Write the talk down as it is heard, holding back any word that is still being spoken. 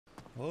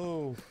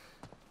Hello.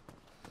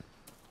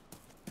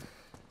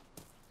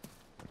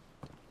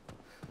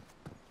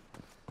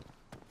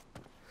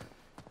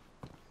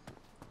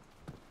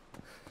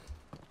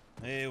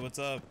 Hey, what's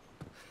up?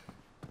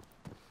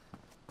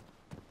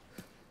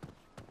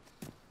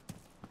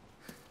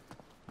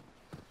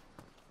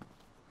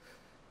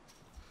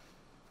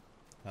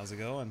 How's it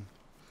going?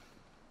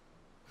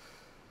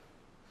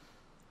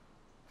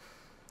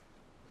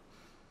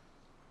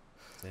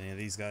 Does any of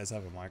these guys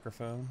have a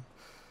microphone?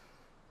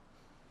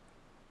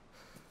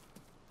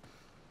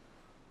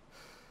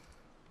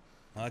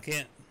 Well, I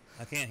can't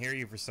hear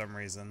you for some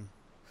reason.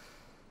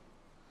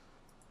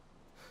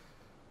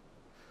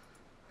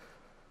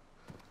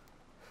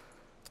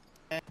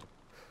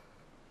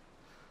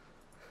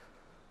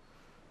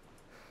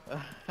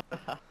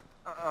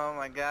 Oh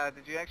my god,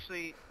 did you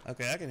actually...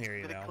 Okay, I can hear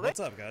you now. What's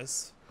up,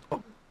 guys?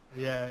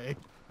 Yeah.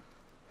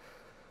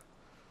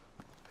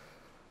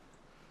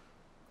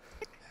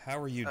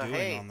 How are you doing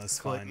hey, on this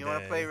fine you day?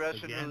 want to play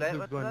Russian roulette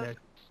with us?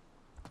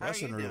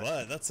 Russian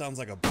roulette? That sounds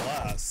like a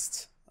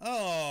blast.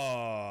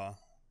 Oh,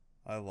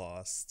 I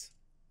lost.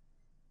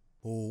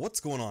 What's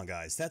going on,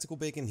 guys? Tactical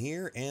Bacon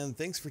here, and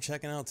thanks for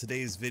checking out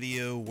today's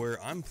video where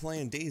I'm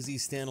playing DayZ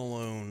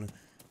Standalone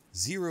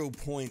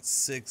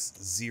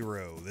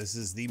 0.60. This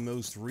is the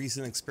most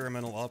recent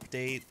experimental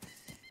update,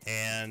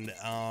 and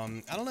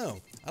I don't know.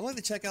 I like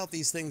to check out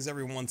these things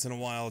every once in a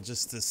while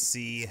just to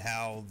see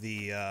how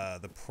the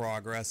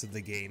progress of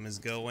the game is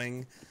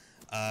going.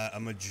 A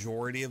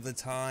majority of the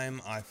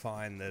time, I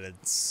find that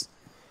it's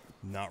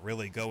not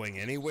really going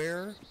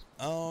anywhere.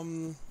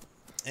 I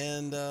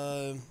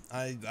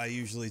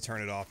usually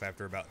turn it off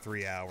after about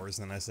 3 hours,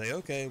 and I say,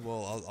 okay,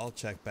 well, I'll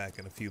check back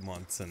in a few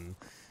months and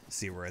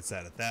see where it's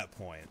at that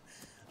point.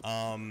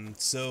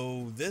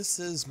 So this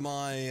is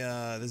my,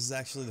 this is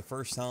actually the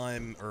first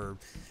time, or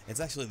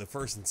it's actually the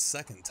first and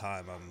second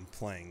time I'm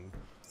playing,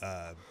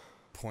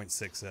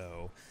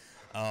 0.60.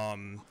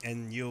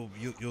 And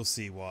you'll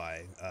see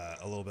why,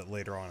 a little bit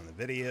later on in the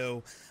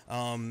video.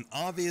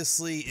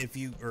 Obviously, if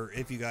you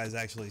guys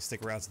actually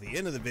stick around to the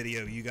end of the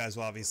video, you guys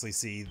will obviously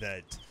see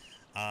that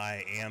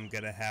I am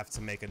gonna have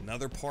to make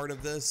another part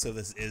of this, so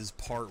this is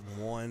part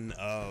one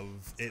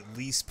of, at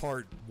least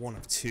part one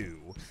of two.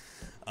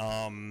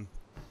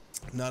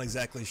 Not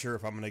exactly sure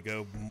if I'm gonna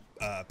go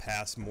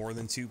past more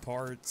than 2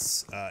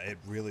 parts. It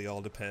really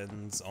all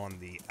depends on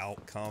the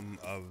outcome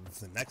of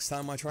the next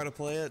time I try to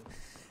play it,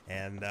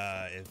 and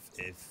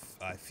if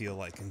I feel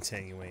like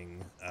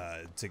continuing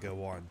to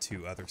go on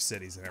to other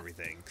cities and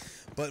everything.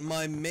 But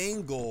my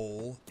main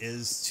goal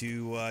is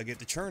to get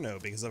to Cherno,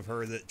 because I've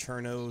heard that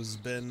Cherno's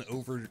been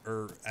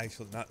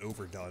actually not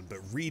overdone,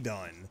 but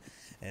redone,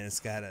 and it's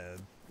got a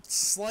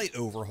slight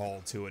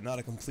overhaul to it, not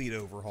a complete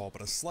overhaul,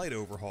 but a slight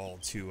overhaul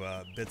to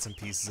bits and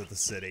pieces of the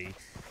city,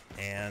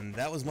 and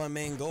that was my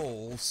main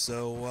goal.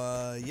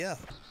 So yeah,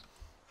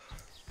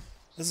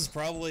 this is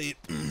probably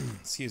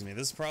excuse me,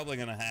 this is probably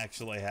gonna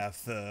actually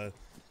have the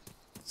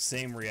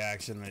same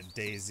reaction that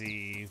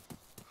DayZ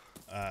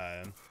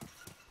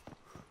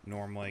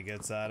normally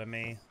gets out of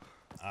me.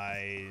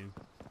 I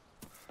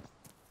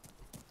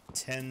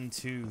tend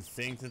to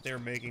think that they're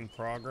making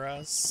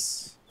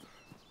progress,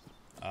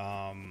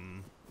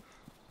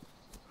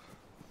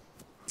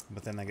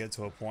 but then I get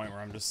to a point where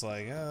I'm just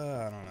like,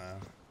 I don't know.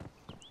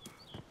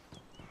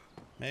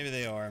 Maybe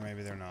they are,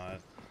 maybe they're not.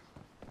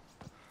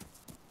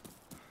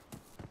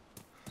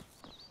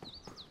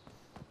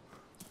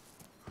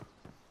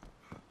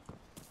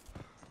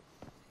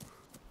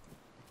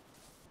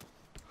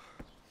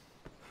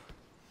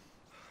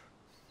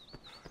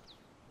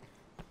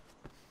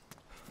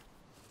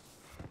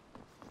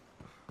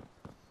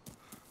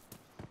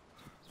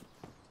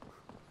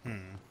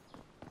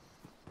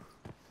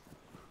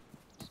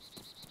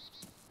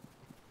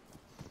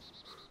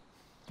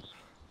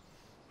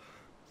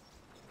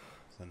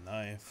 A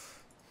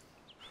knife.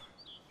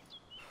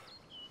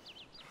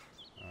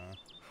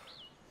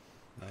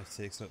 Knife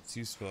takes up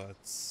 2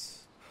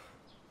 spots.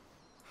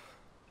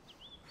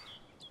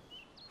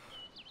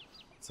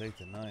 I'll take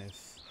the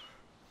knife.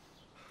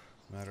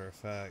 Matter of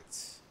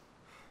fact.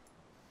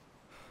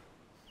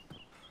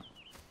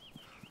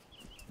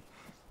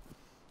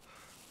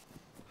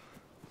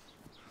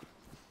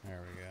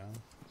 There we go.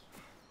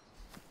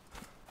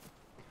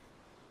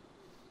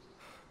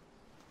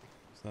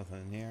 There's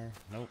nothing in here.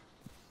 Nope.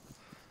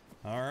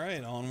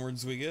 Alright,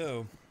 onwards we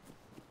go.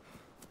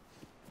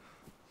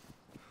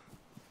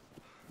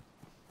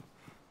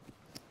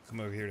 Come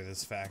over here to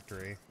this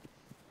factory.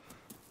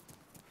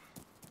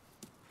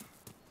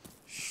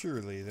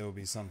 Surely there will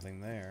be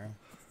something there.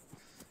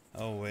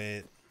 Oh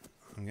wait,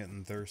 I'm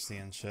getting thirsty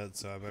and shit,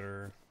 so I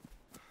better...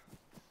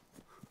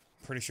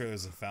 Pretty sure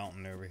there's a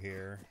fountain over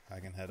here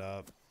I can head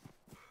up.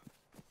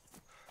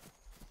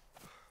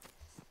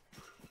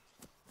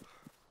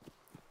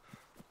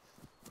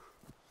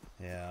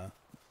 Yeah.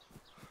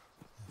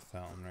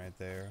 Fountain right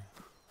there.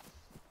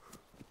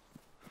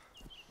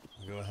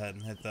 I'll go ahead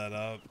and hit that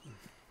up.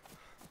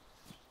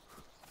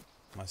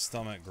 My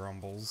stomach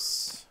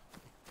grumbles.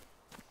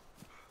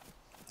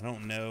 I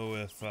don't know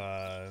if,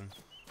 or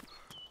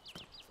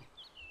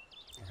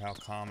how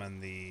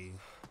common the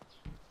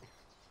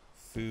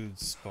food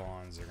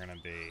spawns are gonna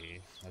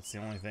be. That's the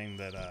only thing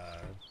that,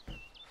 that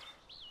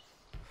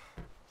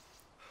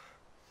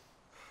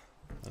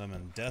I'm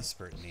in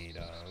desperate need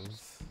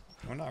of.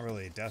 Well, not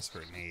really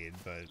desperate need,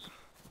 but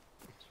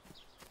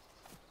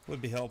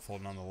would be helpful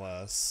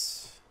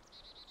nonetheless.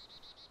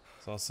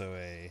 There's also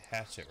a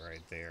hatchet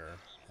right there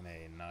and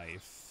a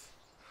knife.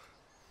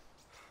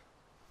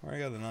 I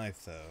got the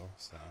knife though,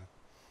 so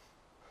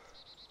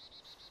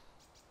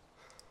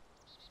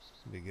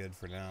be good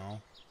for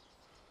now.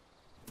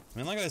 I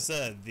mean, like I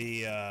said,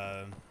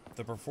 the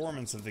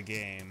performance of the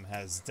game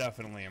has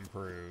definitely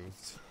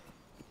improved.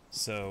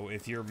 So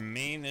if your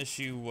main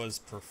issue was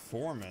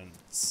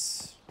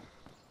performance,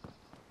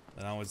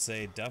 then I would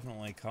say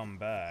definitely come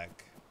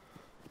back.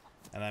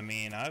 And I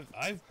mean,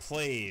 I've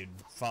played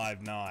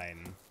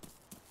 5.9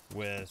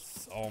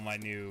 with all my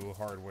new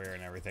hardware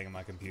and everything in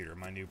my computer,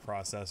 my new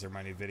processor,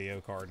 my new video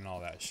card, and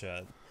all that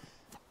shit.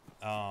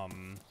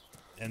 And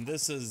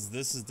this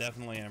is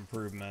definitely an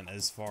improvement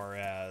as far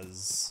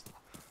as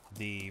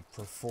the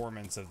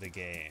performance of the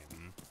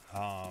game.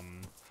 I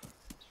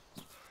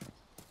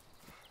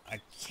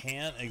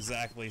can't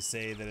exactly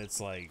say that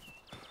it's like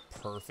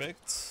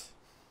perfect,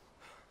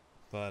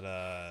 but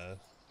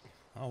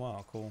oh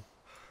wow, cool.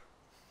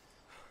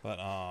 But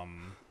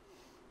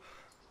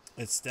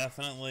it's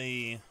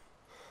definitely,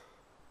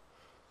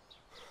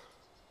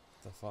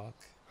 the fuck?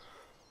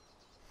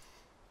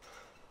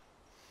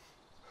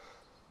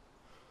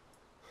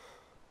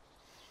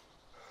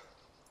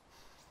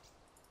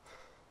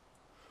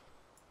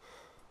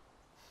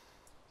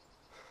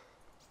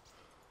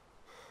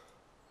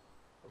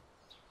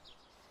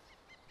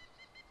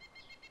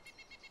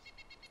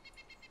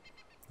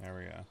 There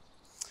we go.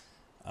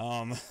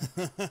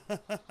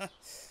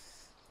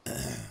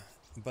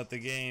 But the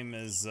game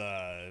is,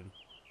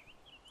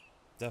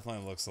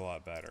 definitely looks a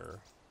lot better,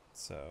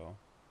 so.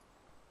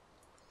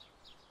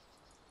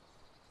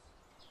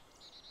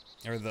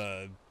 Or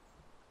the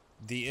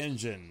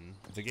engine,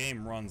 the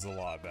game runs a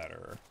lot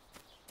better.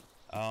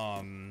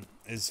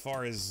 As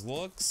far as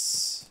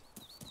looks,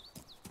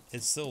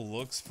 it still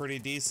looks pretty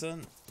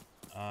decent.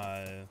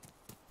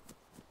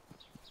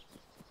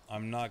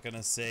 I'm not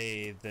gonna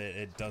say that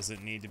it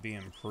doesn't need to be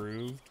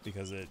improved,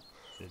 because it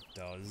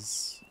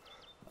does,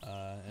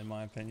 in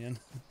my opinion.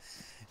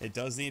 It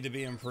does need to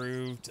be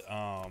improved,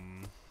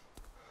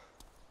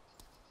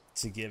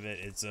 to give it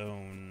its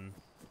own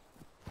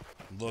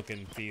look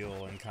and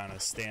feel and kind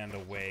of stand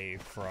away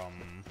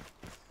from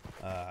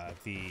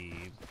the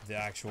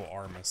actual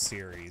Arma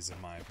series,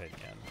 in my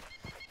opinion.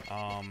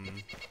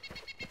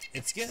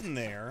 It's getting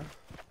there.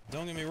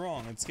 Don't get me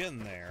wrong, it's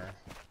getting there,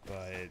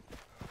 but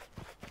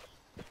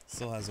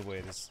still has a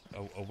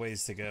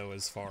ways to go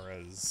as far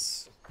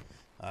as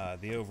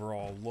the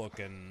overall look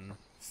and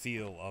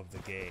feel of the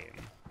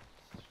game.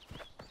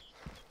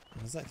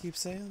 What does that keep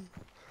saying?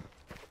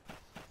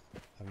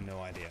 I have no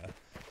idea.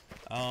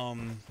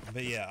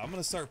 But yeah, I'm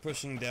gonna start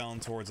pushing down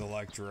towards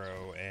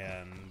Electro,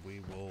 and we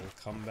will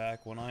come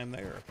back when I'm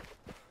there.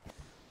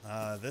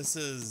 This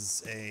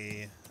is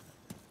a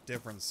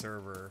different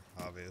server,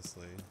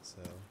 obviously,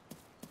 so.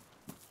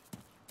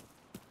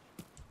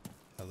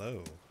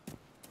 Hello.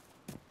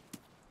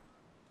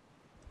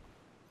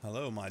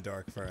 Hello, my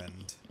dark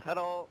friend.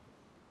 Hello.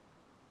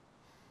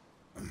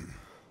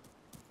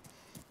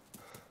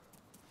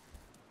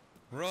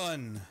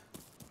 Run!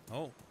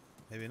 Oh,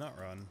 maybe not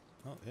run.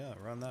 Oh, yeah,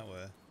 run that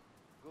way.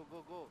 Go,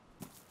 go, go.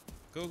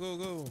 Go, go,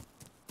 go!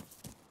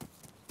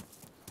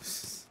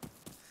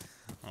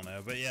 I don't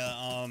know, but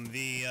yeah,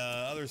 the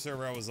other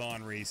server I was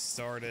on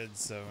restarted,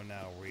 so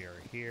now we are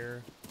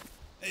here.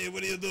 Hey,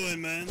 what are you doing,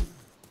 man?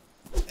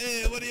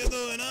 Hey, what are you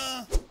doing,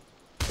 huh?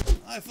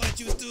 I fight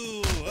you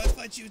too! I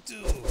fight you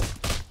too!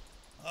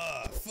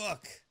 Ah,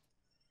 fuck!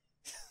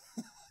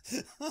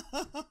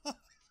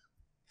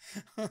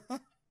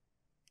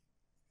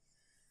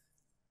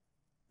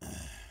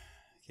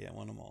 Can't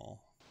win them all.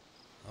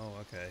 Oh,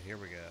 okay, here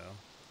we go.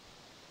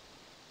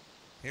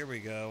 Here we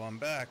go, I'm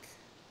back.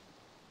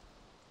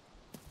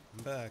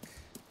 I'm back.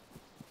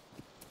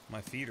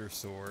 My feet are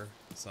sore,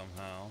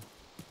 somehow.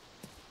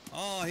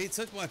 Oh, he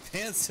took my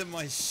pants and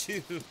my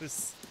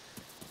shoes!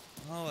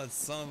 Oh, that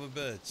son of a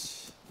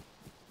bitch.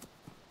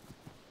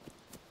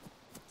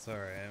 It's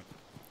alright.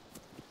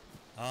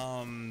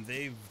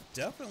 They've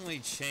definitely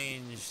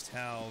changed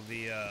how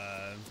the,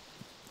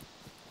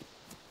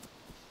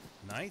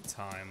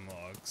 nighttime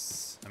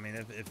looks. I mean,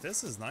 if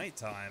this is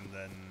nighttime,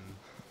 then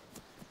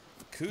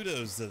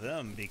kudos to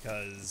them,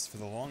 because for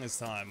the longest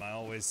time I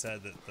always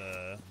said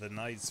that the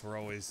nights were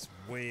always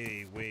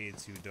way, way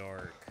too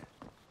dark.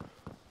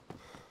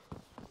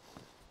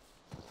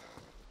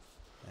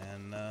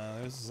 And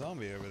there's a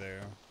zombie over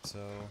there,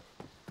 so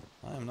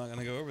I'm not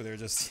gonna go over there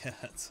just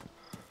yet.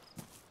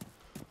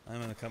 I'm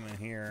gonna come in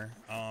here.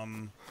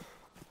 And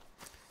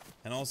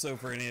also,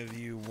 for any of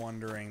you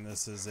wondering,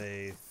 this is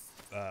a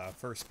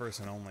first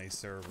person only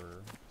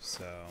server,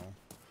 so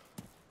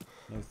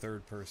no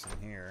third person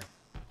here.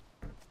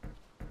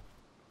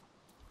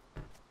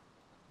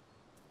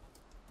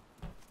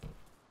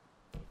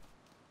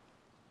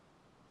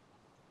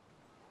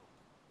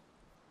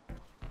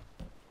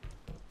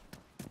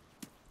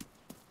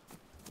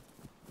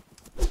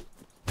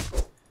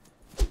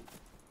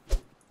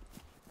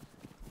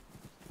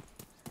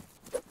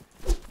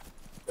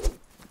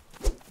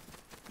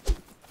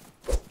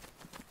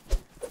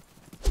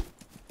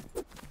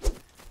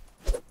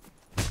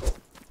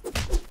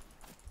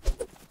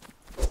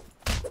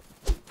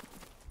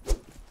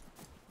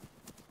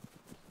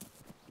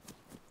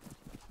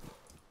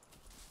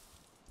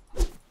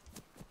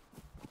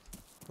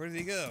 Where did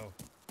he go?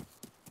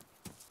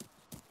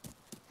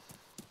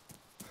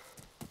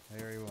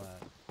 There he went.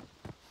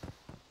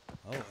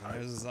 Oh, and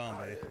there's a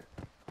zombie.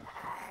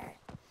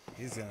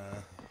 He's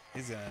gonna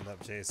end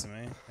up chasing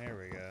me. There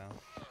we go.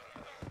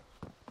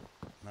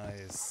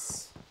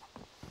 Nice.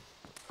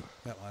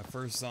 Got my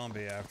first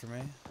zombie after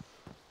me.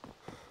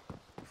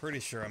 Pretty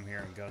sure I'm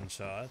hearing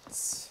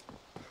gunshots.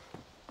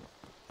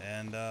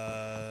 And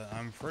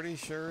I'm pretty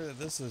sure that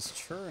this is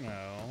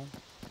Cherno.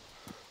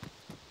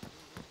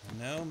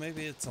 No,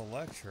 maybe it's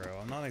Electro.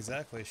 I'm not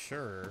exactly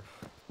sure.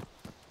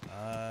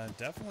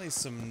 Definitely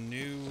some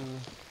new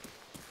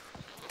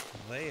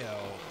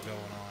layout going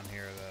on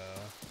here,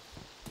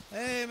 though.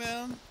 Hey,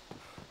 man!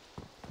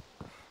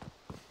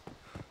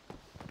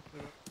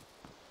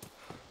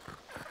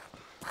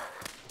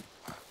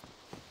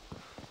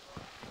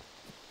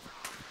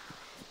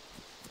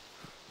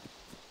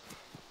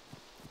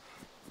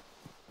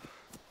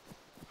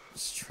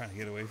 Just trying to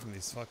get away from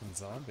these fucking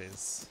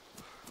zombies.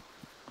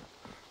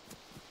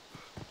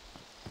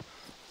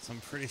 So I'm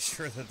pretty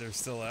sure that they're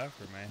still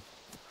after me.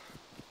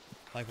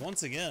 Like,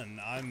 once again,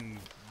 I'm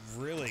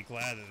really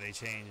glad that they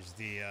changed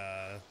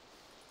the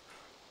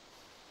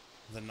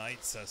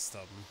night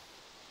system.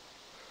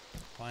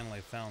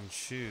 Finally found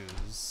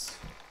shoes.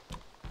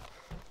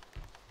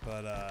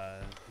 But,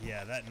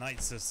 yeah, that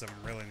night system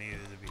really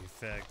needed to be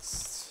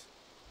fixed.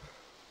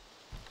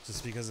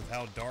 Just because of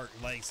how dark,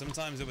 like,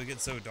 sometimes it would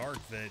get so dark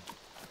that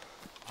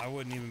I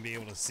wouldn't even be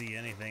able to see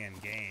anything in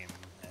game.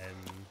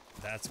 And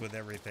that's with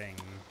everything,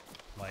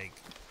 like,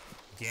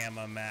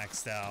 gamma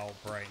maxed out,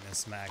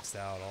 brightness maxed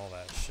out, all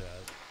that shit.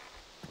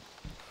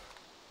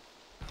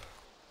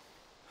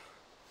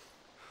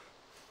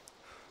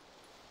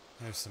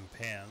 There's some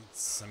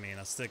pants. I mean,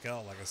 I stick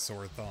out like a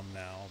sore thumb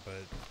now,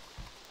 but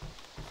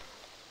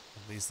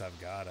at least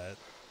I've got it,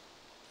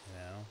 you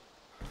know?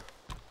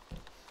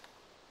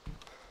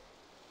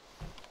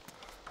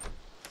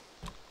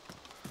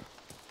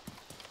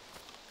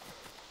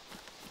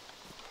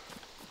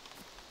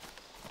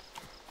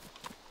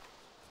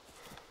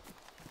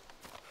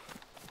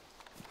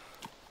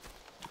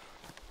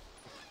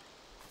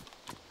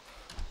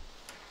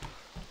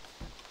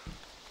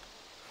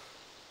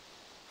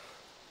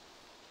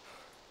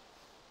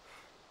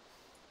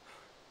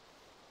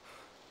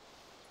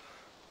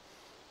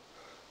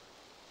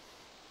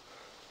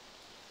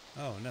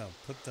 Oh no,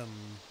 put them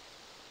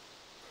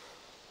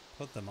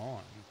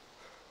on.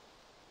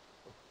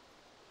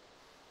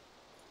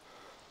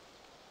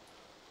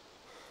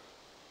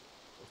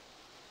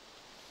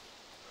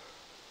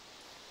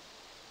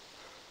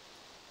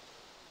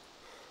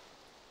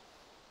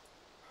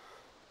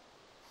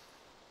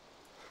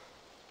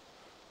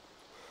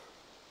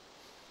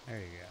 There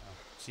you go.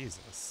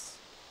 Jesus.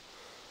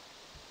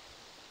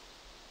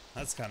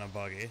 That's kind of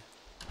buggy.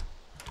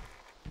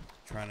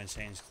 Trying to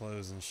change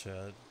clothes and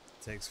shit.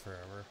 Takes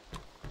forever.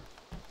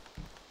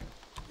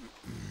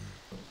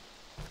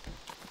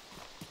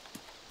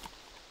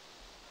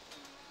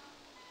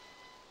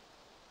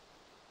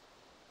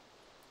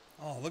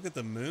 Oh, look at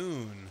the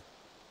moon.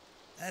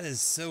 That is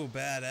so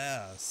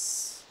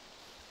badass.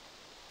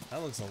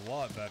 That looks a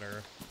lot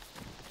better.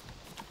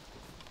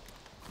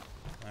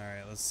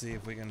 Alright, let's see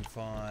if we can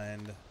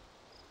find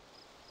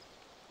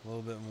a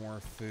little bit more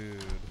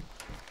food.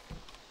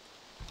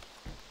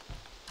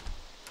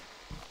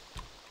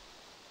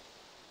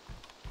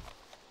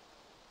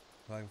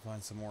 If I can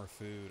find some more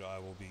food, I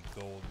will be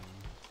golden.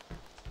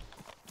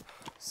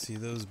 See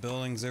those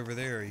buildings over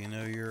there? You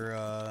know you're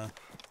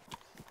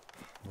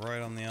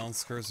right on the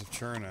outskirts of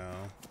Cherno.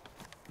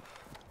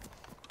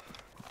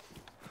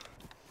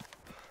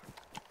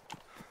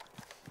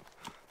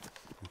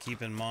 And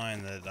keep in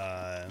mind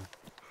that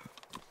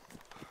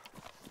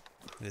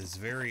it is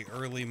very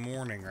early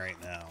morning right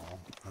now.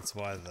 That's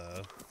why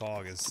the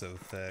fog is so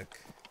thick.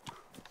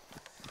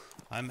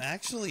 I'm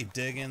actually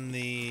digging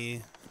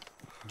the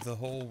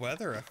whole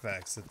weather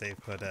effects that they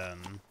put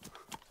in.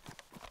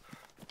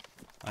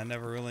 I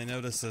never really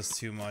noticed this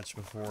too much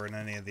before in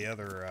any of the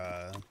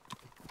other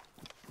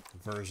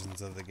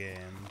versions of the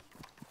game.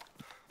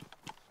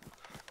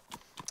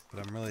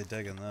 But I'm really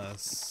digging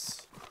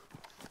this.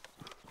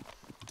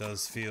 It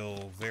does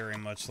feel very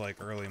much like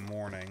early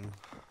morning.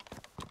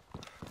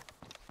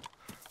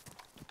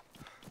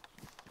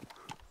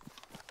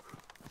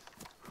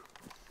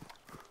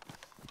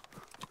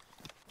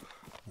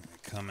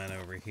 Come in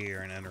over here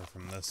and enter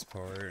from this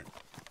part.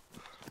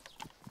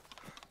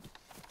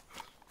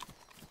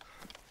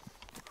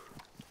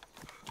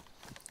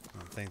 I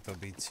don't think there'll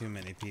be too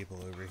many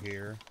people over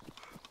here.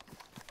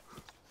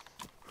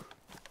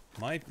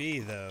 Might be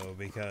though,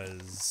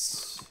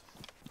 because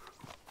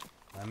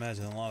I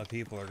imagine a lot of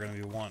people are going to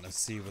be wanting to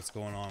see what's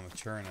going on with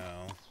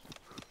Cherno.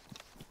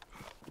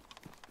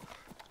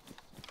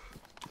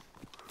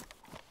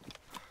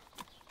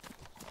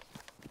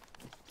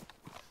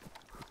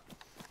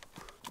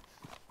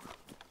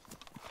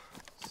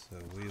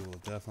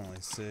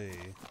 Definitely see.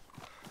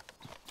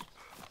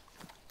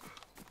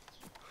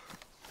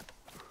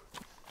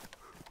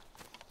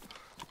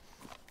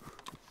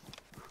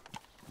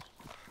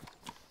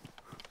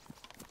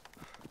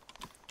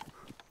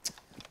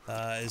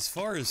 As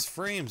far as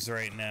frames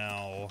right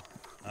now,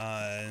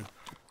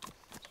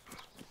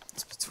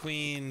 it's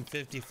between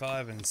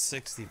 55 and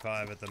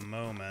 65 at the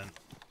moment.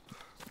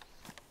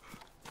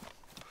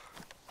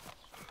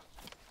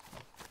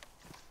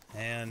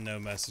 And no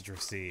message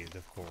received,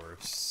 of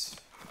course.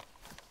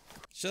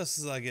 Just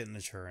as I get into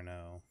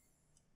Cherno.